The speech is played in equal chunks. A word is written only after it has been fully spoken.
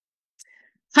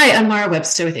Hi, I'm Mara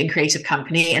Webster with In Creative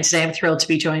Company, and today I'm thrilled to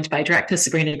be joined by director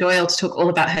Sabrina Doyle to talk all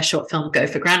about her short film Go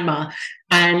for Grandma.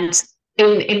 And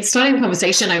in starting the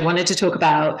conversation, I wanted to talk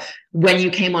about when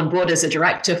you came on board as a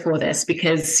director for this,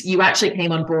 because you actually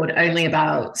came on board only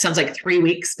about, sounds like 3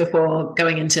 weeks before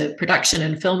going into production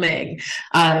and filming,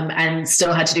 and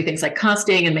still had to do things like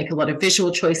casting and make a lot of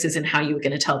visual choices in how you were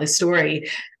going to tell this story.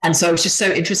 And so I was just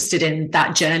so interested in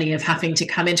that journey of having to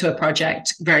come into a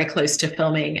project very close to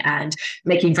filming and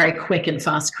making very quick and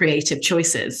fast creative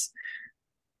choices.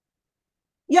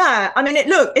 Yeah, I mean,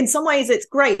 look, in some ways it's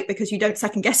great because you don't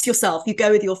second guess yourself. You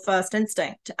go with your first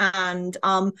instinct. And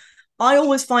I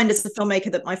always find as a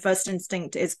filmmaker that my first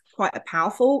instinct is quite a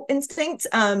powerful instinct.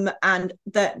 And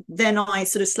that then I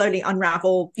sort of slowly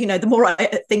unravel, the more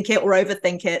I think it or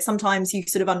overthink it, sometimes you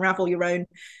sort of unravel your own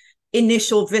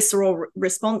initial visceral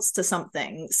response to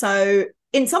something. So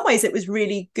in some ways it was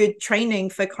really good training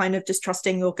for kind of just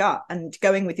trusting your gut and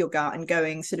going with your gut and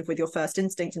going sort of with your first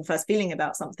instinct and first feeling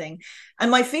about something.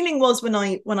 And my feeling was when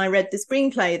I read the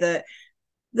screenplay that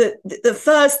the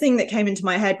first thing that came into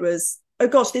my head was, oh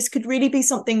gosh, this could really be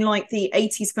something like the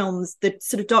 80s films, the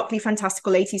sort of darkly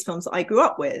fantastical 80s films that I grew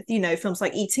up with, films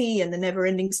like E.T. and The Never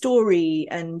Ending Story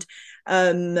and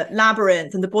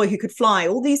Labyrinth and The Boy Who Could Fly,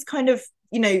 all these kind of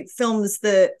films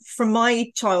that from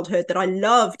my childhood that I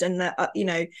loved, and that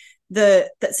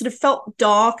that sort of felt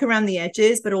dark around the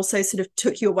edges but also sort of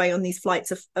took you away on these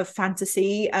flights of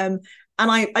fantasy. And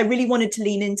I really wanted to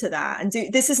lean into that and do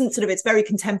this. Isn't sort of, it's very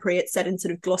contemporary, it's set in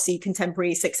sort of glossy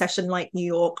contemporary Succession like New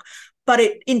York, but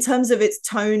it, in terms of its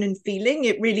tone and feeling,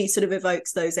 it really sort of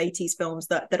evokes those 80s films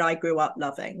that I grew up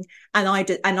loving. And I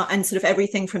did, and sort of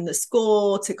everything from the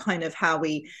score to kind of how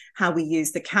we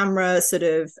use the camera sort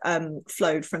of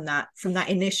flowed from that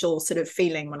initial sort of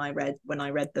feeling when I read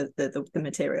the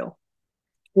material.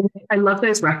 I love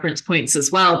those reference points as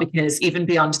well, because even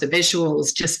beyond the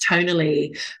visuals, just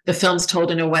tonally, the film's told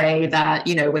in a way that,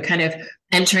 we're kind of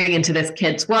entering into this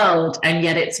kid's world, and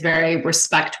yet it's very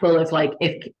respectful of, like,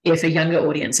 if a younger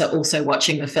audience are also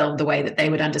watching the film, the way that they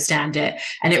would understand it.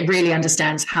 And it really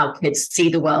understands how kids see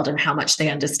the world and how much they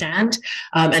understand.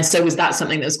 And so was that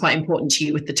something that was quite important to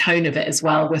you with the tone of it as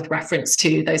well, with reference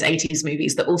to those 80s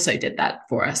movies that also did that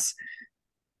for us?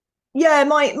 Yeah,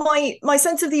 my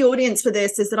sense of the audience for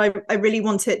this is that I really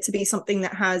want it to be something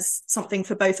that has something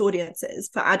for both audiences,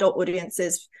 for adult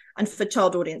audiences and for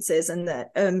child audiences, and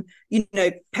that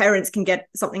parents can get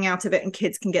something out of it and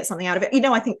kids can get something out of it.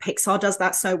 I think Pixar does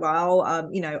that so well.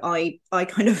 I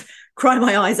kind of cry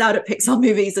my eyes out at Pixar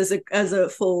movies as a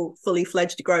fully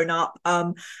fledged grown up.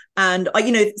 And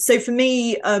so for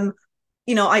me,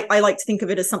 I like to think of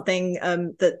it as something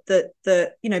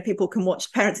that people can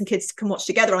watch, parents and kids can watch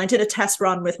together. And I did a test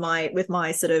run with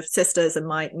my sort of sisters and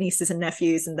my nieces and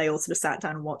nephews, and they all sort of sat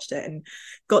down and watched it and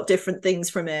got different things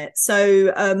from it. So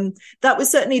that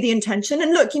was certainly the intention.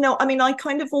 And look, I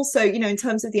kind of also, in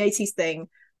terms of the 80s thing,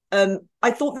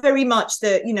 I thought very much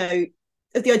that,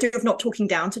 the idea of not talking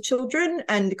down to children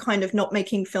and kind of not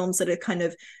making films that are kind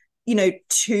of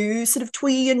too sort of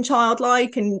twee and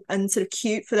childlike and sort of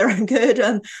cute for their own good.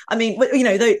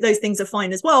 Those things are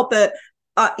fine as well, but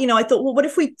I thought, well, what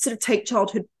if we sort of take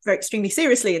childhood very extremely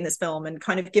seriously in this film and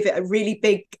kind of give it a really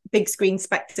big screen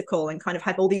spectacle and kind of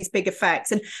have all these big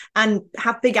effects and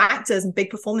have big actors and big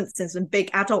performances and big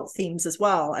adult themes as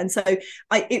well. And so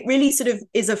it really sort of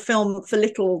is a film for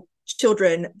little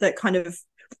children that kind of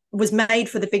was made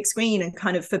for the big screen and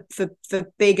kind of for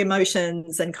big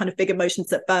emotions and kind of big emotions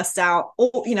that burst out,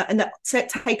 or and that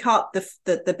take up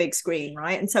the big screen,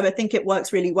 right? And so I think it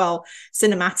works really well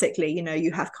cinematically.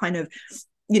 You have kind of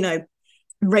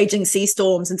raging sea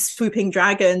storms and swooping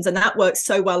dragons, and that works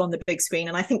so well on the big screen.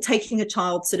 And I think taking a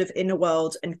child sort of in a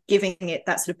world and giving it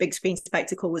that sort of big screen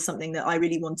spectacle was something that I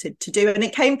really wanted to do. And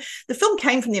the film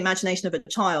came from the imagination of a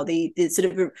child. The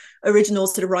sort of original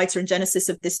sort of writer and genesis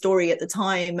of this story at the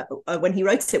time, when he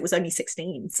wrote it, was only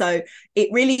 16. So it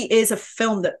really is a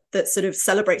film that sort of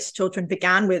celebrates children,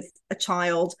 began with a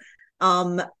child,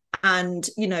 and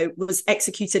was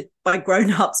executed by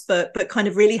grown-ups, but kind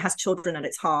of really has children at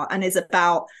its heart, and is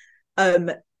about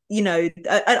I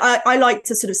like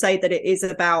to sort of say that it is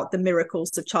about the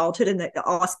miracles of childhood, and that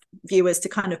ask viewers to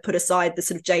kind of put aside the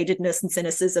sort of jadedness and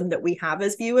cynicism that we have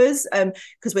as viewers,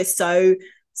 because we're so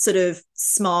sort of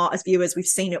smart as viewers, we've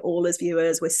seen it all as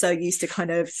viewers, we're so used to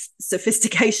kind of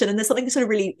sophistication, and there's something sort of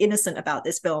really innocent about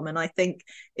this film. And I think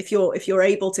if you're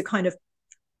able to kind of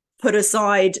put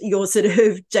aside your sort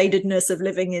of jadedness of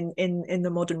living in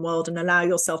the modern world and allow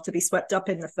yourself to be swept up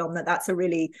in the film, that's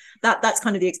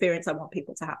kind of the experience I want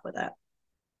people to have with it.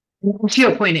 To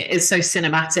your point, it is so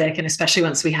cinematic, and especially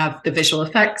once we have the visual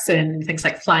effects and things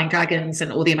like flying dragons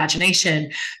and all the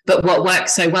imagination. But what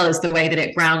works so well is the way that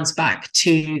it grounds back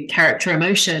to character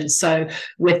emotion. So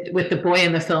with the boy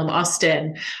in the film,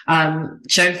 Austin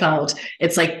Schoenfeld,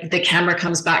 it's like the camera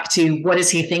comes back to what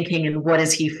is he thinking and what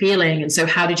is he feeling. And so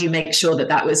how did you make sure that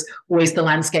that was always the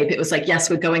landscape? It was like, yes,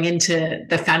 we're going into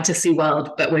the fantasy world,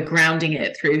 but we're grounding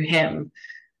it through him.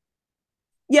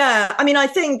 Yeah, I mean, I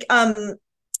think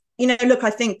look, I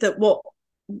think that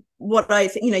what I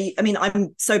think, I mean,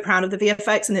 I'm so proud of the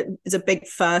VFX, and it is a big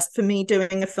first for me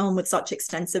doing a film with such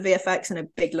extensive VFX and a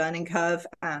big learning curve,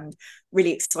 and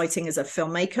really exciting as a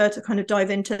filmmaker to kind of dive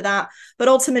into that. But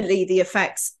ultimately, the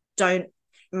effects don't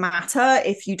matter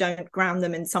if you don't ground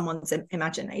them in someone's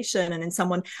imagination and in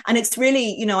someone. And it's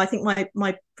really, I think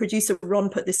my producer Ron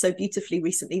put this so beautifully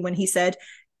recently when he said,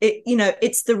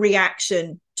 it's the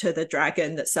reaction to the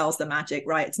dragon that sells the magic,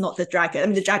 right? It's not the dragon. I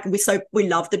mean, the dragon, we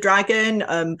love the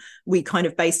dragon. We kind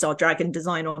of based our dragon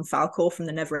design on Falkor from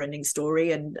the Neverending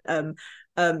Story, and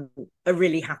are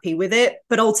really happy with it.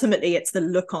 But ultimately, it's the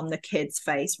look on the kid's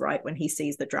face, right, when he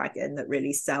sees the dragon, that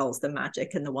really sells the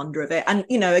magic and the wonder of it. And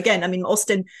again, I mean,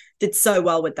 Austin did so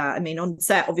well with that. I mean, on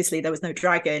set, obviously there was no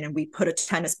dragon, and we put a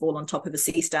tennis ball on top of a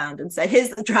sea stand and said, "Here's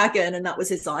the dragon," and that was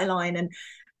his eye line.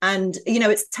 And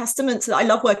it's testament to, I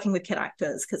love working with kid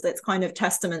actors because it's kind of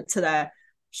testament to their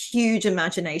huge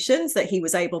imaginations that he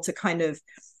was able to kind of,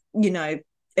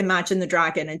 imagine the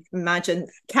dragon and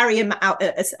carry him out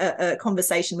a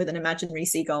conversation with an imaginary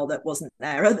seagull that wasn't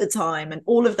there at the time, and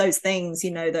all of those things,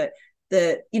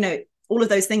 all of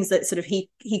those things that sort of he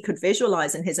could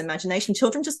visualize in his imagination.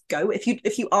 Children just go, if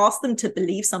you ask them to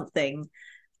believe something,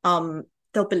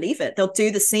 they'll believe it. They'll do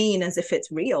the scene as if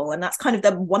it's real. And that's kind of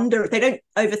the wonder. They don't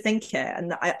overthink it.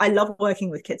 And I love working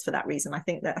with kids for that reason. I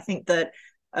think that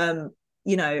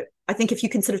I think if you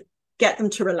can sort of get them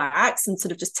to relax and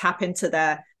sort of just tap into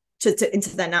their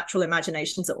natural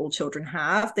imaginations that all children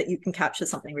have, that you can capture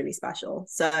something really special.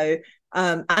 So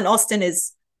and Austin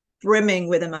is brimming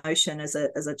with emotion as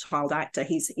a child actor.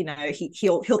 He's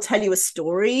he'll tell you a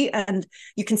story, and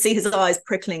you can see his eyes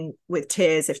prickling with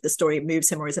tears if the story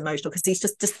moves him or is emotional, because he's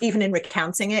just even in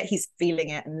recounting it, he's feeling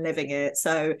it and living it.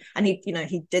 So, and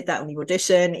he did that on the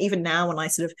audition. Even now when I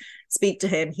sort of speak to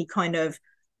him,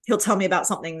 he'll tell me about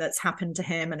something that's happened to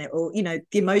him, and it will, the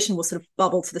emotion will sort of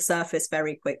bubble to the surface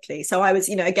very quickly. So I was,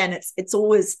 again, it's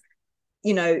always,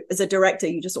 as a director,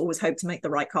 you just always hope to make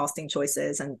the right casting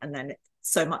choices, and then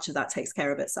so much of that takes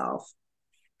care of itself.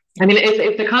 I mean,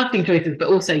 it's the casting choices, but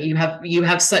also you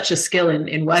have such a skill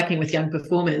in working with young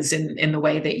performers in the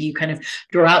way that you kind of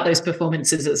draw out those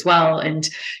performances as well. And,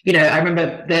 I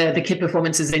remember the kid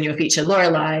performances in your feature,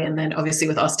 Lorelei, and then obviously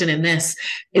with Austin in this.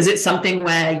 Is it something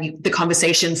where the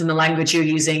conversations and the language you're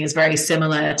using is very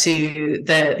similar to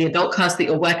the adult cast that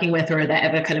you're working with, or are there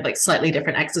ever kind of like slightly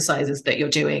different exercises that you're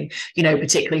doing,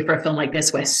 particularly for a film like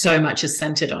this where so much is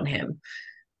centered on him?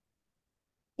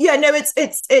 Yeah, no,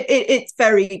 it's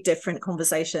very different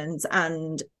conversations,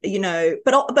 and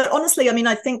but honestly, I mean,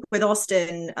 I think with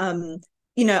Austin, I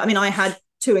mean, I had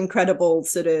two incredible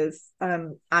sort of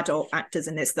adult actors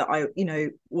in this that I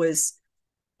was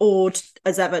awed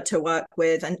as ever to work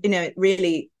with, and it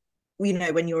really,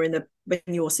 when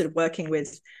you're sort of working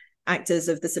with actors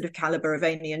of the sort of caliber of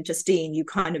Amy and Justine, you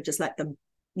kind of just let them.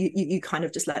 You kind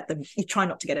of just let them, you try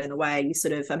not to get in the way. You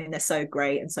sort of, I mean, they're so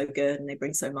great and so good, and they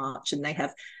bring so much, and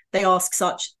they ask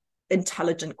such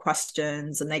intelligent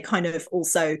questions, and they kind of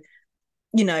also,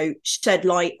 shed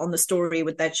light on the story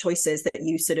with their choices that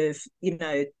you sort of,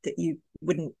 that you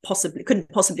couldn't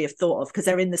possibly have thought of, because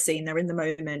they're in the scene, they're in the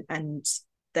moment, and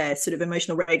their sort of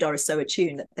emotional radar is so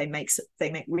attuned that they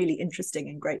make really interesting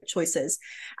and great choices.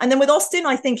 And then with Austin,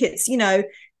 I think it's,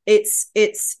 it's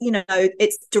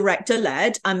director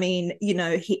led. I mean,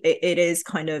 it is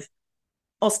kind of,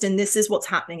 Austin, this is what's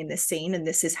happening in this scene, and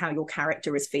this is how your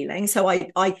character is feeling. So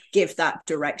I give that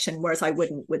direction, whereas I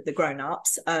wouldn't with the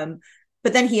grown-ups.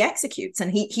 But then he executes,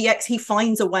 and he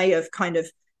finds a way of kind of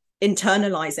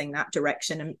internalizing that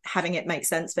direction and having it make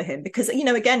sense for him, because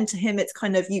again, to him, it's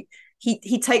kind of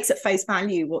he takes at face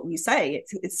value what you say.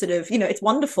 It's sort of, it's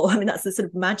wonderful. I mean, that's the sort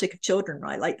of magic of children,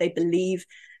 right? Like, they believe,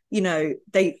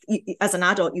 they, as an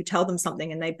adult, you tell them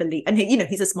something and they believe, and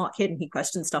he's a smart kid and he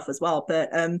questions stuff as well.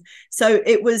 But so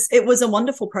it was a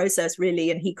wonderful process,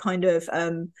 really. And he kind of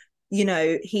I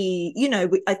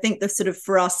think the sort of,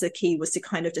 for us, the key was to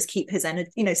kind of just keep his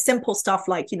energy, simple stuff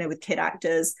like, with kid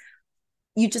actors,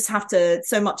 you just have to,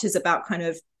 so much is about kind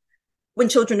of, when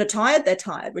children are tired, they're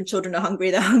tired. When children are hungry,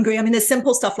 they're hungry. I mean, there's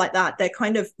simple stuff like that. They're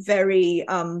kind of very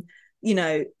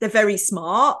they're very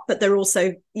smart, but they're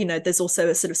also, there's also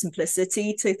a sort of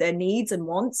simplicity to their needs and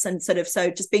wants, and sort of, so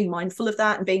just being mindful of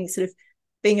that and being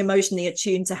emotionally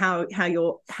attuned to how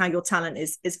your talent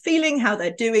is feeling, how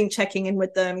they're doing, checking in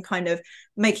with them, kind of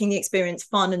making the experience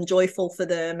fun and joyful for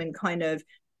them, and kind of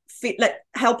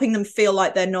helping them feel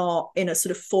like they're not in a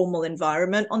sort of formal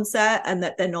environment on set, and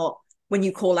that they're not, when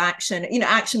you call action,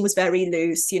 action was very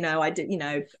loose. I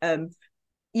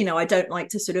don't like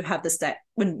to sort of have the set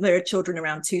when there are children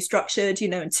around too structured,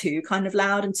 and too kind of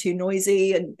loud and too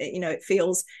noisy, and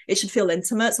it should feel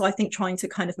intimate. So I think trying to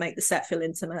kind of make the set feel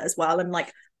intimate as well. And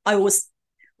like, I always,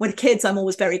 with kids, I'm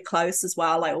always very close as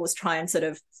well. I always try and sort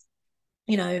of,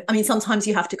 sometimes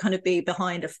you have to kind of be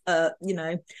behind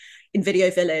in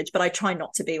Video Village, but I try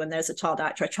not to be when there's a child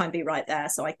actor. I try and be right there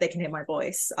so they can hear my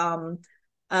voice. But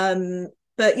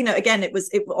again,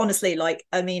 it honestly, like,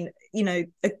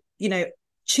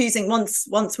 choosing,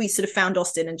 once we sort of found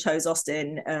Austin and chose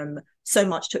Austin, so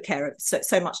much took care of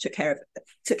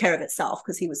itself,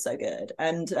 because he was so good.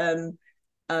 And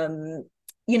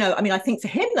I think for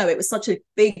him though, it was such a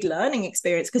big learning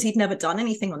experience, because he'd never done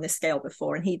anything on this scale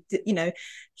before, and it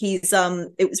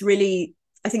was really,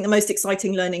 I think the most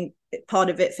exciting learning part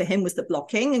of it for him was the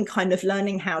blocking, and kind of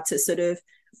learning how to sort of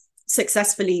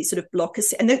successfully sort of block a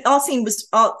scene. And our scene was,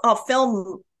 our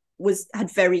film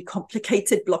had very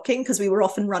complicated blocking, because we were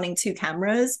often running 2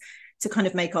 cameras to kind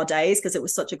of make our days, because it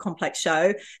was such a complex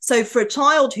show. So for a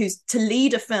child who's to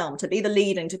lead a film, to be the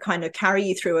lead and to kind of carry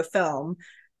you through a film,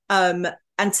 and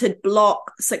to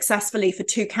block successfully for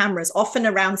 2 cameras, often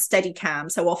around steady cam,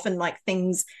 so often like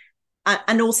things,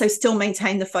 and also still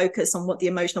maintain the focus on what the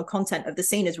emotional content of the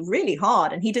scene is, really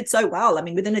hard. And he did so well. I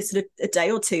mean, within a sort of a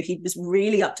day or 2, he was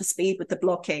really up to speed with the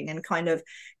blocking and kind of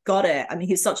got it. I mean,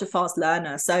 he's such a fast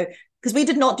learner. So, because we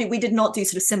did not do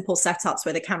sort of simple setups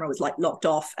where the camera was like locked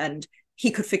off and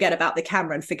he could forget about the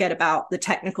camera and forget about the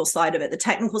technical side of it. The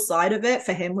technical side of it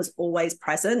for him was always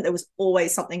present. There was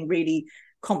always something really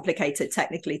complicated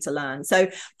technically to learn. So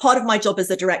part of my job as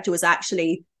the director was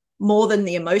actually, more than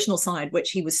the emotional side,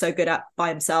 which he was so good at by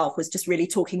himself, was just really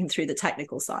talking him through the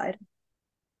technical side.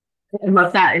 I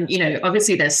love that. And,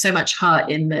 obviously there's so much heart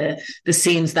in the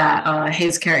scenes that are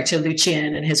his character,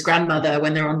 Lucien, and his grandmother,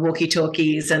 when they're on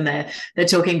walkie-talkies and they're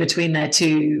talking between their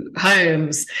 2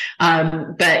 homes.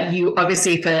 But you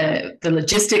obviously, for the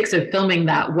logistics of filming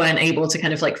that, weren't able to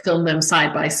kind of like film them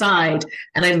side by side.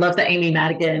 And I love that Amy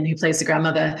Madigan, who plays the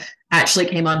grandmother, actually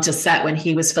came onto set when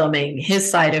he was filming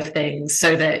his side of things,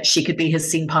 so that she could be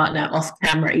his scene partner off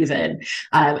camera even,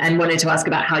 and wanted to ask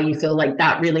about how you feel like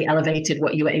that really elevated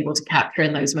what you were able to capture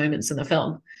in those moments in the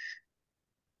film.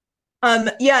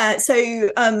 The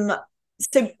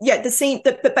scene,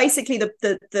 but basically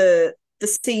the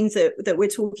scenes that we're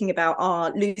talking about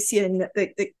are Lucien,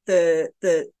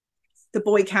 the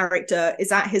boy character,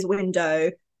 is at his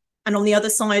window, and on the other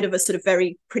side of a sort of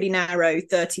very pretty narrow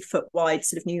 30-foot wide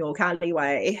sort of New York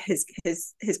alleyway,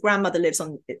 his grandmother lives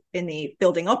in the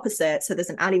building opposite. So there's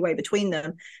an alleyway between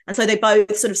them. And so they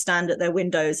both sort of stand at their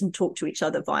windows and talk to each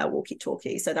other via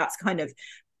walkie-talkie. So that's kind of,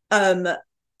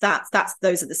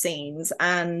 those are the scenes.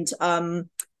 And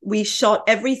we shot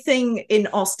everything in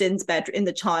Austin's bedroom,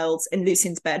 in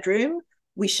Lucien's bedroom.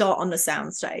 We shot on the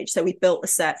soundstage. So we built a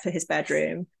set for his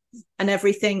bedroom, and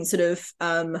everything sort of,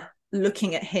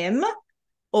 looking at him,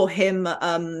 or him,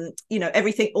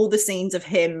 everything, all the scenes of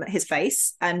him, his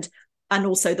face, and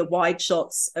also the wide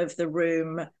shots of the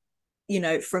room,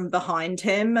 from behind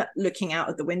him looking out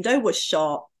of the window, was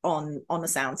shot on a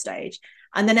soundstage.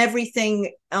 And then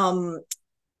everything, all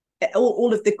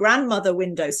of the grandmother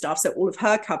window stuff, so all of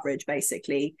her coverage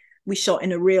basically, we shot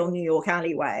in a real New York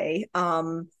alleyway.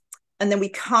 And then we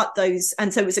cut those.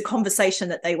 And so it was a conversation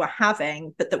that they were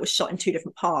having, but that was shot in 2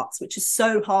 different parts, which is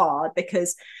so hard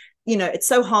because, it's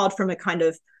so hard from a kind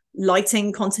of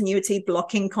lighting continuity,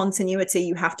 blocking continuity.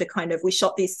 You have to we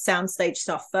shot these soundstage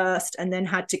stuff first, and then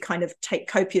had to kind of take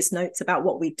copious notes about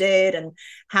what we did, and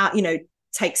how,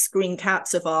 take screen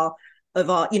caps of our,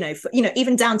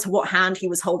 even down to what hand he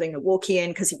was holding the walkie in,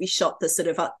 because we shot the sort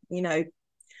of,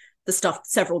 the stuff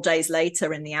several days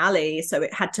later in the alley, so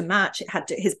it had to match. It had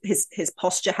to, his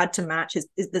posture had to match. His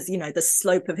the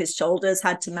slope of his shoulders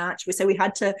had to match. So we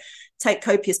had to take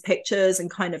copious pictures and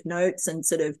kind of notes, and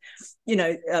sort of,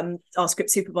 our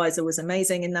script supervisor was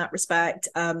amazing in that respect,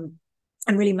 and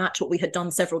really match what we had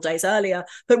done several days earlier.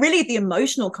 But really the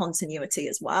emotional continuity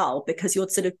as well, because you're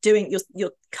sort of doing,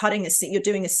 you're cutting a scene, you're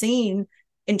doing a scene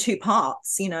in 2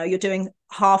 parts. You're doing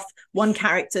one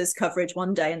character's coverage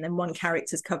one day, and then one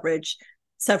character's coverage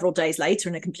several days later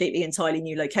in a completely entirely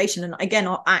new location. And again,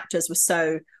 our actors were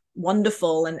so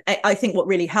wonderful. And I think what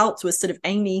really helped was sort of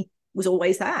Amy was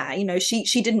always there. You know,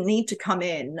 she didn't need to come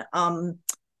in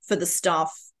for the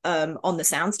stuff on the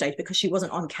soundstage, because she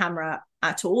wasn't on camera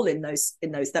at all in those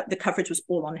that the coverage was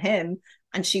all on him,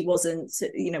 and she wasn't,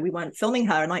 you know, we weren't filming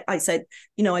her. And I said,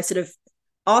 you know, I sort of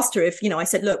asked her if, you know, I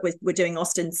said, look, we're doing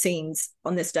Austen scenes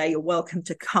on this day, you're welcome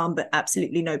to come, but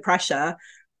absolutely no pressure.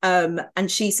 And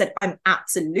she said, I'm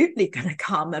absolutely going to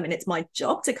come. I mean, it's my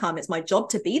job to come. It's my job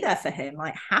to be there for him.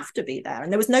 I have to be there.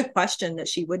 And there was no question that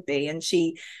she would be. And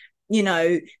she, you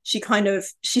know, she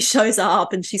shows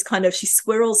up, and she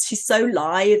squirrels. She's so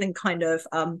lithe, and kind of,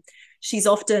 she's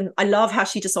often, I love how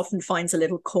she just often finds a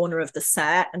little corner of the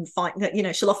set and you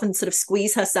know, she'll often sort of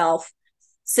squeeze herself,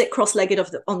 sit cross-legged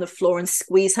on the floor and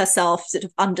squeeze herself sort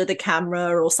of under the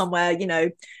camera or somewhere, you know,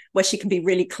 where she can be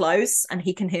really close and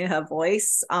he can hear her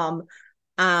voice.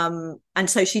 And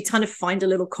so she kind of find a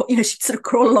little, you know, she'd sort of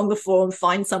crawl along the floor and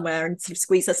find somewhere and sort of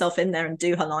squeeze herself in there and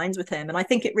do her lines with him. And I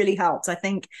think it really helped. I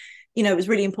think, you know, it was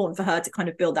really important for her to kind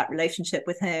of build that relationship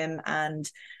with him. And,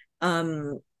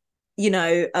 you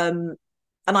know, and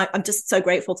I'm just so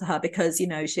grateful to her, because, you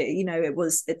know, she, you know,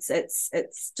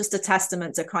 it's just a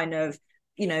testament to kind of,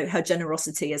 you know, her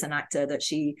generosity as an actor, that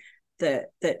she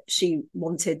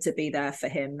wanted to be there for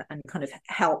him and kind of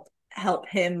help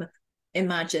him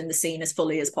imagine the scene as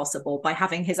fully as possible by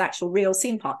having his actual real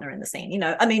scene partner in the scene, you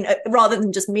know, I mean, rather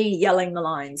than just me yelling the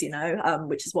lines, you know,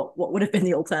 which is what would have been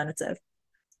the alternative.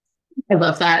 I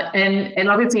love that. And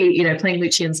obviously, you know, playing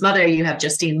Lucian's mother, you have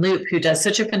Justine Luke, who does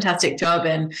such a fantastic job.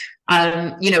 And,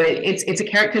 you know, it's a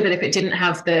character that if it didn't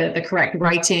have the correct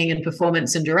writing and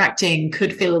performance and directing,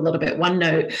 could feel a little bit one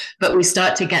note. But we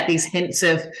start to get these hints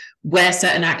of where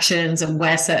certain actions and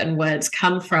where certain words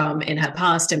come from in her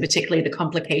past, and particularly the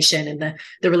complication and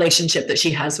the relationship that she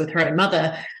has with her own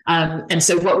mother. And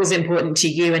so what was important to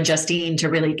you and Justine to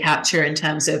really capture in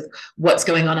terms of what's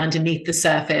going on underneath the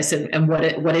surface, and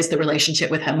what is the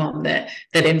relationship with her mom that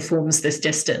informs this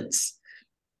distance?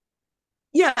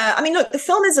 Yeah, I mean, look, the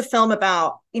film is a film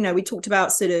about, you know, we talked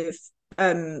about sort of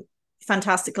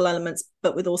fantastical elements,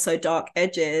 but with also dark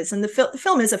edges. And the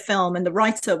film is a film, and the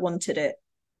writer wanted it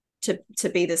to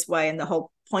be this way. And the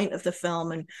whole point of the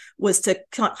film was to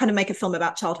kind of make a film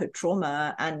about childhood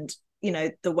trauma, and, you know,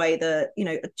 the way that, you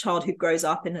know, a child who grows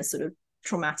up in a sort of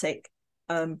traumatic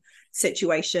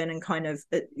situation, and kind of,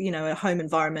 you know, a home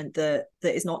environment that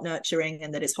is not nurturing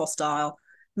and that is hostile,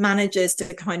 manages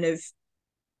to kind of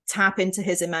tap into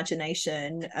his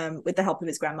imagination with the help of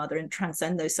his grandmother, and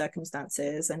transcend those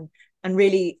circumstances, and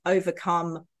really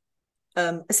overcome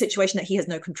a situation that he has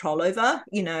no control over,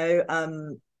 you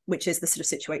know, which is the sort of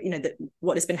situation, you know, that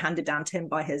what has been handed down to him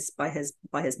by his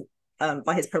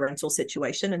parental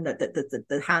situation, and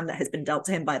the hand that has been dealt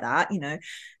to him by that, you know.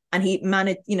 And he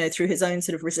managed, you know, through his own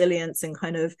sort of resilience and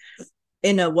kind of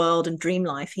inner world and dream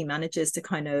life, he manages to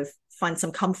kind of find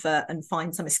some comfort and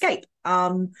find some escape.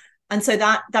 And so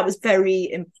that was very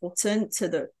important to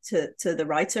the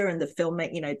writer and the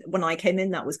filmmaker. You know, when I came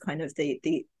in, that was kind of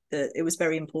it was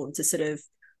very important to sort of,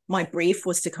 my brief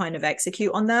was to kind of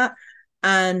execute on that.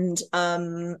 And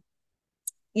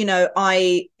you know,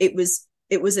 it was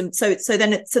so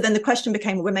then the question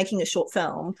became, well, we're making a short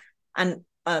film, and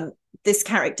this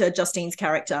character, Justine's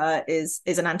character, is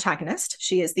an antagonist.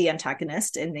 She is the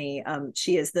antagonist in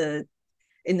the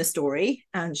story,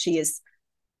 and she is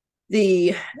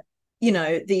the, you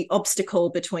know, the obstacle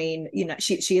between, you know,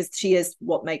 she is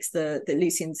what makes the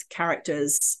Lucian's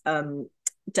character's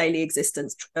daily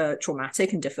existence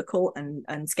traumatic and difficult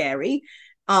and scary.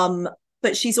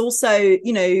 But she's also,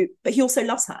 you know, but he also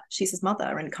loves her. She's his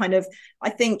mother. And kind of, I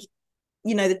think,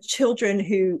 you know, the children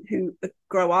who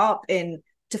grow up in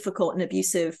difficult and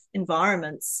abusive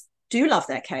environments do love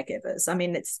their caregivers. I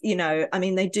mean, it's, you know, I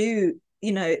mean, they do,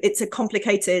 you know, it's a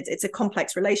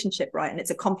complex relationship, right? And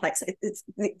it's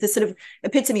the sort of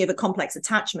epitome of a complex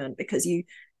attachment, because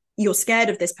you're scared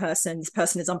of this person. This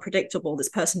person is unpredictable. This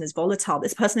person is volatile.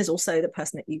 This person is also the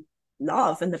person that you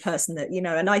love, and the person that, you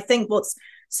know. And I think what's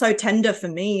so tender for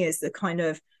me is the kind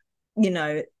of, you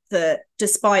know, that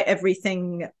despite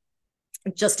everything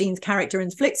Justine's character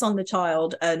inflicts on the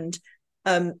child, and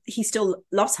he still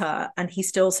loves her, and he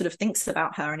still sort of thinks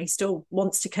about her, and he still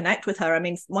wants to connect with her. I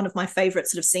mean, one of my favorite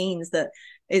sort of scenes that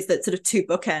is that sort of two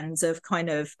bookends of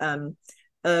kind of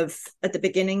at the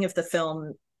beginning of the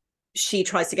film, she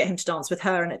tries to get him to dance with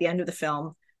her, and at the end of the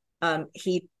film,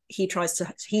 he tries to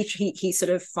sort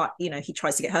of, you know, he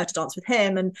tries to get her to dance with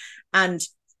him, and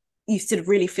you sort of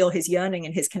really feel his yearning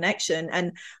and his connection.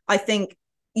 And I think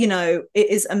it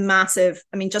is a massive,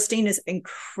 I mean, Justine is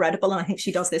incredible, and I think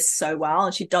she does this so well,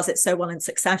 and she does it so well in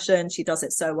Succession, she does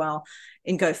it so well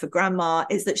in Go for Grandma,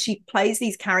 is that she plays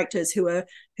these characters who are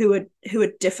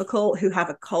difficult, who have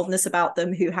a coldness about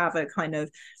them, who have a kind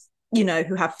of,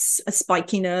 who have a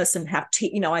spikiness and have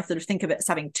teeth. I sort of think of it as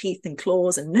having teeth and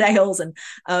claws and nails,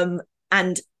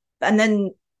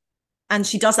 and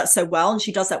she does that so well, and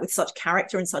she does that with such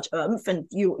character and such oomph, and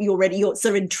you're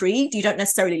sort of intrigued. You don't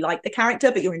necessarily like the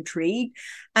character, but you're intrigued.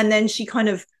 And then she kind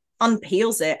of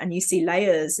unpeels it, and you see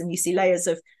layers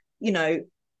of,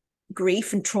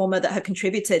 grief and trauma that have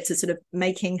contributed to sort of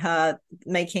making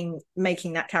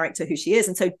that character who she is.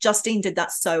 And so Justine did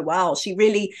that so well. She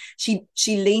really she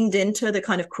leaned into the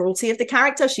kind of cruelty of the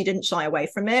character. She didn't shy away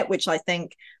from it, which I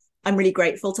think I'm really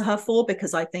grateful to her for,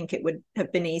 because I think it would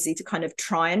have been easy to kind of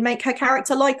try and make her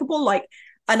character likable. I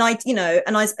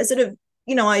sort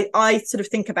of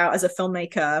think about, as a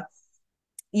filmmaker,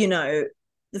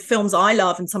 the films I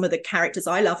love and some of the characters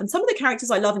I love, and some of the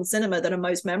characters I love in cinema that are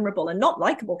most memorable and not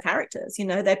likable characters,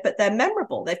 but they're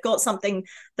memorable. They've got something,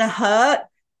 they're hurt,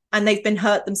 and they've been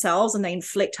hurt themselves, and they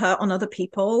inflict hurt on other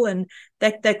people, and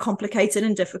they're complicated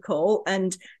and difficult.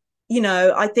 And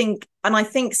I think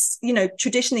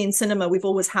traditionally in cinema, we've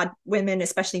always had women,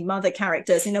 especially mother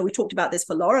characters. We talked about this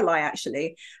for Lorelei,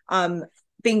 actually,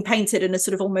 being painted in a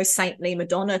sort of almost saintly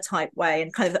Madonna type way,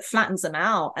 and kind of that flattens them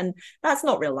out. And that's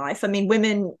not real life. I mean,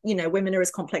 women are as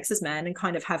complex as men and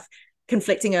kind of have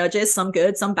conflicting urges, some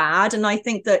good, some bad. And I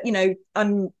think that,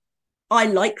 I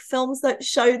like films that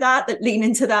show that lean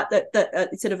into that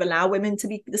sort of allow women to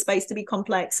be the space to be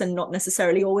complex and not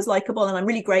necessarily always likable. And I'm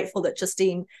really grateful that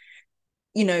Justine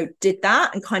did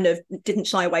that and kind of didn't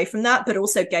shy away from that, but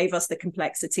also gave us the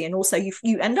complexity. And also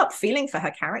you end up feeling for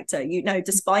her character,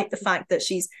 despite the fact that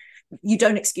you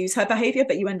don't excuse her behavior,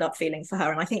 but you end up feeling for her.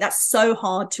 And I think that's so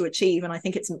hard to achieve. And I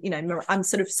think it's, I'm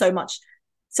sort of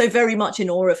so very much in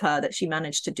awe of her that she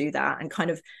managed to do that and kind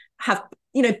of have,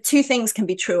 two things can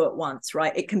be true at once,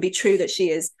 right? It can be true that she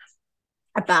is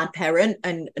a bad parent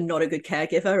and not a good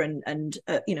caregiver and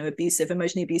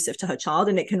emotionally abusive to her child.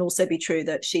 And it can also be true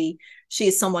that she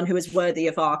is someone who is worthy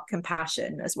of our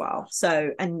compassion as well.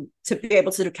 So, and to be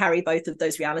able to sort of carry both of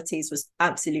those realities was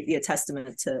absolutely a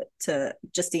testament to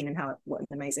Justine and what an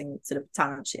amazing sort of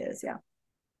talent she is. Yeah.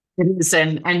 It is.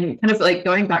 And kind of like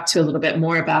going back to a little bit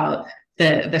more about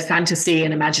the fantasy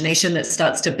and imagination that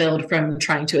starts to build from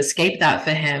trying to escape that for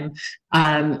him.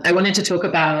 I wanted to talk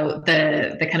about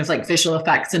the kind of like visual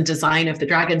effects and design of the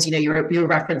dragons. You were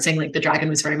referencing like the dragon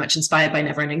was very much inspired by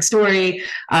Neverending Story,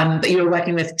 but you were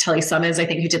working with Telly Summers, I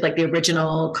think, who did like the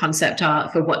original concept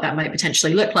art for what that might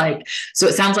potentially look like. So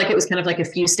it sounds like it was kind of like a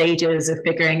few stages of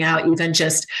figuring out even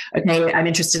just, okay, I'm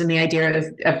interested in the idea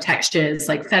of textures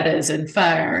like feathers and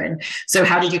fur. And so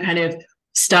how did you kind of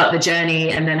start the journey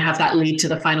and then have that lead to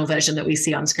the final version that we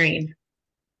see on screen?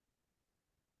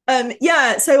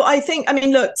 So I think,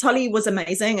 look, Tully was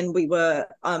amazing, and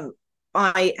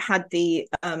I had the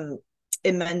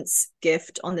immense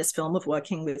gift on this film of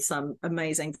working with some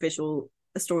amazing visual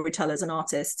storytellers and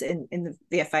artists in the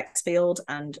VFX field.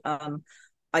 And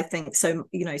I think so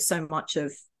much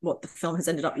of what the film has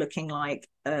ended up looking like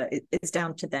is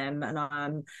down to them.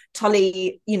 And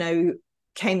Tully,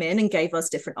 came in and gave us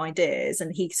different ideas,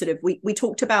 and he sort of we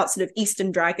talked about sort of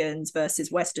Eastern dragons versus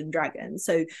Western dragons.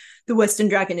 So the Western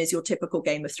dragon is your typical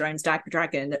Game of Thrones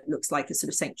dragon that looks like a sort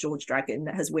of St. George dragon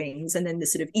that has wings, and then the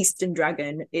sort of Eastern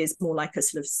dragon is more like a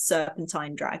sort of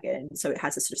serpentine dragon, so it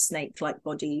has a sort of snake-like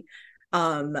body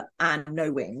and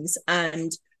no wings.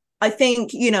 And I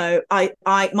think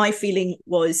my feeling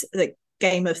was that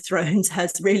Game of Thrones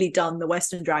has really done the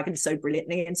Western dragon so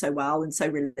brilliantly and so well and so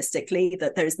realistically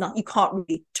that there's not, you can't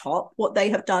really top what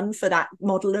they have done for that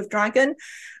model of dragon.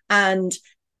 And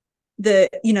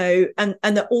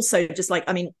and also just like,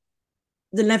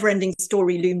 the Neverending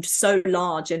Story loomed so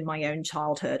large in my own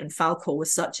childhood, and Falkor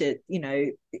was such a,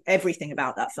 everything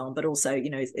about that film, but also,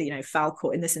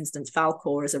 Falkor, in this instance,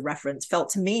 Falkor as a reference felt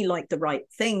to me like the right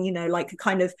thing, like a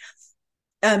kind of,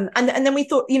 and then we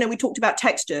thought, we talked about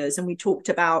textures, and we talked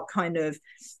about kind of,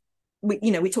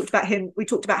 we talked about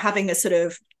having a sort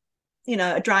of,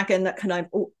 a dragon that kind of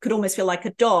could almost feel like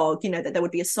a dog, that there would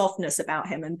be a softness about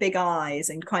him and big eyes,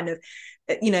 and kind of,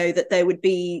 that there would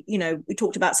be, we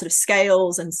talked about sort of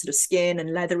scales and sort of skin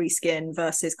and leathery skin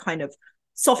versus kind of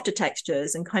softer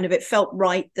textures, and kind of it felt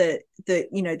right that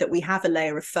that we have a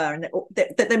layer of fur, and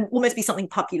that there almost be something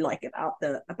puppy-like about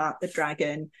the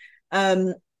dragon.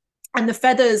 And the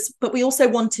feathers, but we also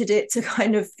wanted it to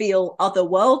kind of feel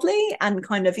otherworldly, and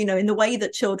kind of, in the way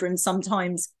that children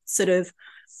sometimes sort of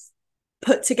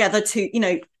put together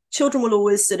children will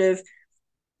always sort of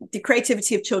the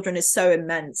creativity of children is so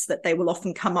immense that they will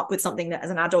often come up with something that as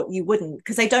an adult you wouldn't,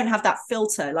 because they don't have that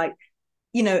filter. Like,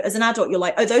 you know, as an adult you're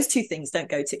like, oh, those two things don't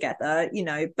go together, you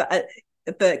know, but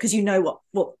because you know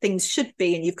what things should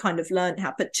be, and you've kind of learned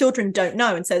how, but children don't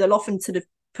know, and so they'll often sort of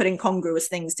put incongruous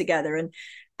things together,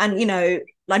 and you know,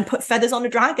 like put feathers on a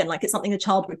dragon like it's something a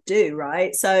child would do,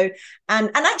 right? So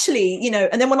and actually, you know,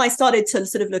 and then when I started to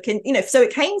sort of look in, you know, so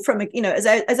it came from, you know, as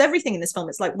everything in this film,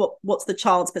 it's like what's the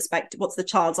child's perspective, what's the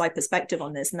child's eye perspective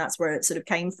on this, and that's where it sort of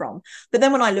came from. But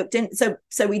then when I looked in, so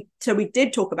we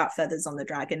did talk about feathers on the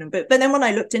dragon, but then when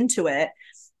I looked into it,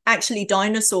 actually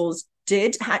dinosaurs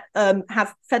did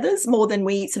have feathers more than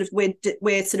we sort of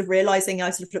we're sort of realizing. I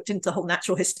sort of looked into the whole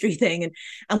natural history thing,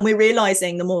 and we're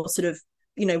realizing the more sort of,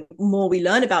 you know, more we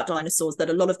learn about dinosaurs, that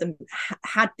a lot of them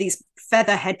had these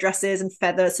feather headdresses and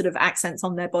feather sort of accents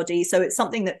on their body. So it's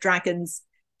something that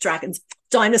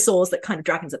dinosaurs that kind of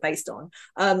dragons are based on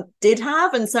did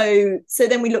have. And so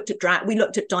then we looked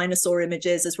at dinosaur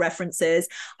images as references.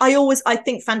 I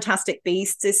think Fantastic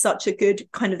Beasts is such a good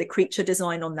kind of, the creature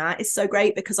design on that is so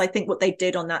great, because I think what they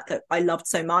did on that I loved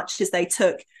so much is they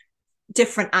took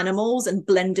different animals and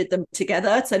blended them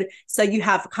together. So you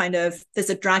have kind of, there's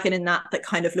a dragon in that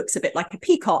kind of looks a bit like a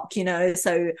peacock, you know,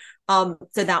 so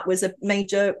that was a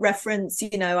major reference,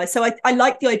 you know. I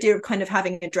like the idea of kind of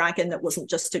having a dragon that wasn't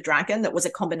just a dragon, that was a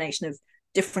combination of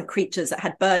different creatures that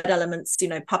had bird elements, you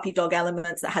know, puppy dog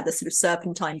elements, that had the sort of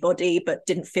serpentine body but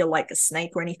didn't feel like a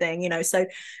snake or anything, you know. So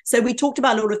we talked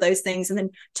about all of those things, and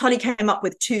then Tully came up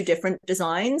with 2 different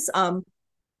designs,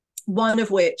 one of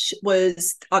which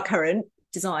was our current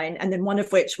design, and then one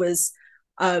of which was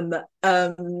which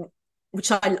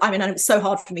I mean, it was so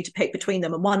hard for me to pick between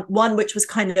them, and one which was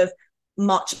kind of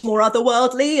much more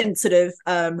otherworldly and sort of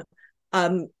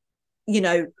you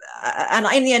know, and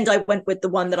in the end I went with the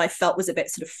one that I felt was a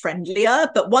bit sort of friendlier,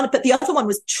 but the other one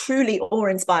was truly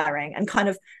awe-inspiring, and kind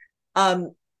of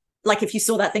like if you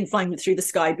saw that thing flying through the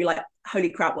sky, you'd be like, holy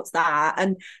crap, what's that?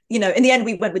 And, you know, in the end,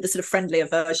 we went with the sort of friendlier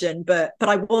version, but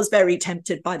I was very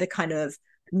tempted by the kind of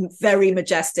very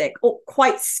majestic, or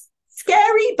quite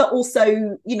scary, but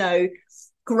also, you know,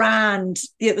 grand.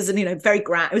 It was, you know, very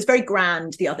grand. It was very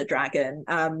grand, the other dragon.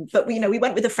 But we, you know, we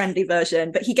went with a friendly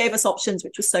version, but he gave us options,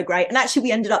 which was so great. And actually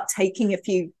we ended up taking a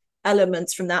few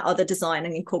elements from that other design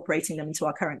and incorporating them into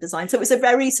our current design. So it was a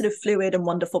very sort of fluid and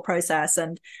wonderful process.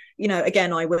 And, you know,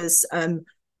 again, I was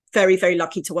very, very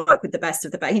lucky to work with the best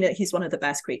of the best. You know, he's one of the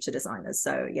best creature designers.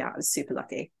 So yeah, I was super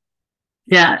lucky.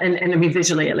 Yeah, and I mean,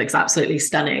 visually it looks absolutely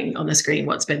stunning on the screen,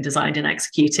 what's been designed and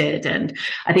executed. And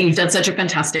I think you've done such a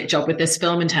fantastic job with this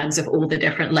film in terms of all the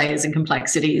different layers and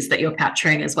complexities that you're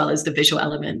capturing, as well as the visual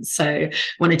elements. So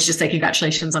wanted to just say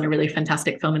congratulations on a really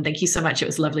fantastic film, and thank you so much. It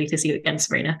was lovely to see you again,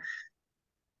 Sabrina.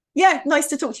 Yeah, nice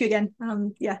to talk to you again.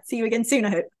 Yeah, see you again soon, I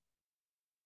hope.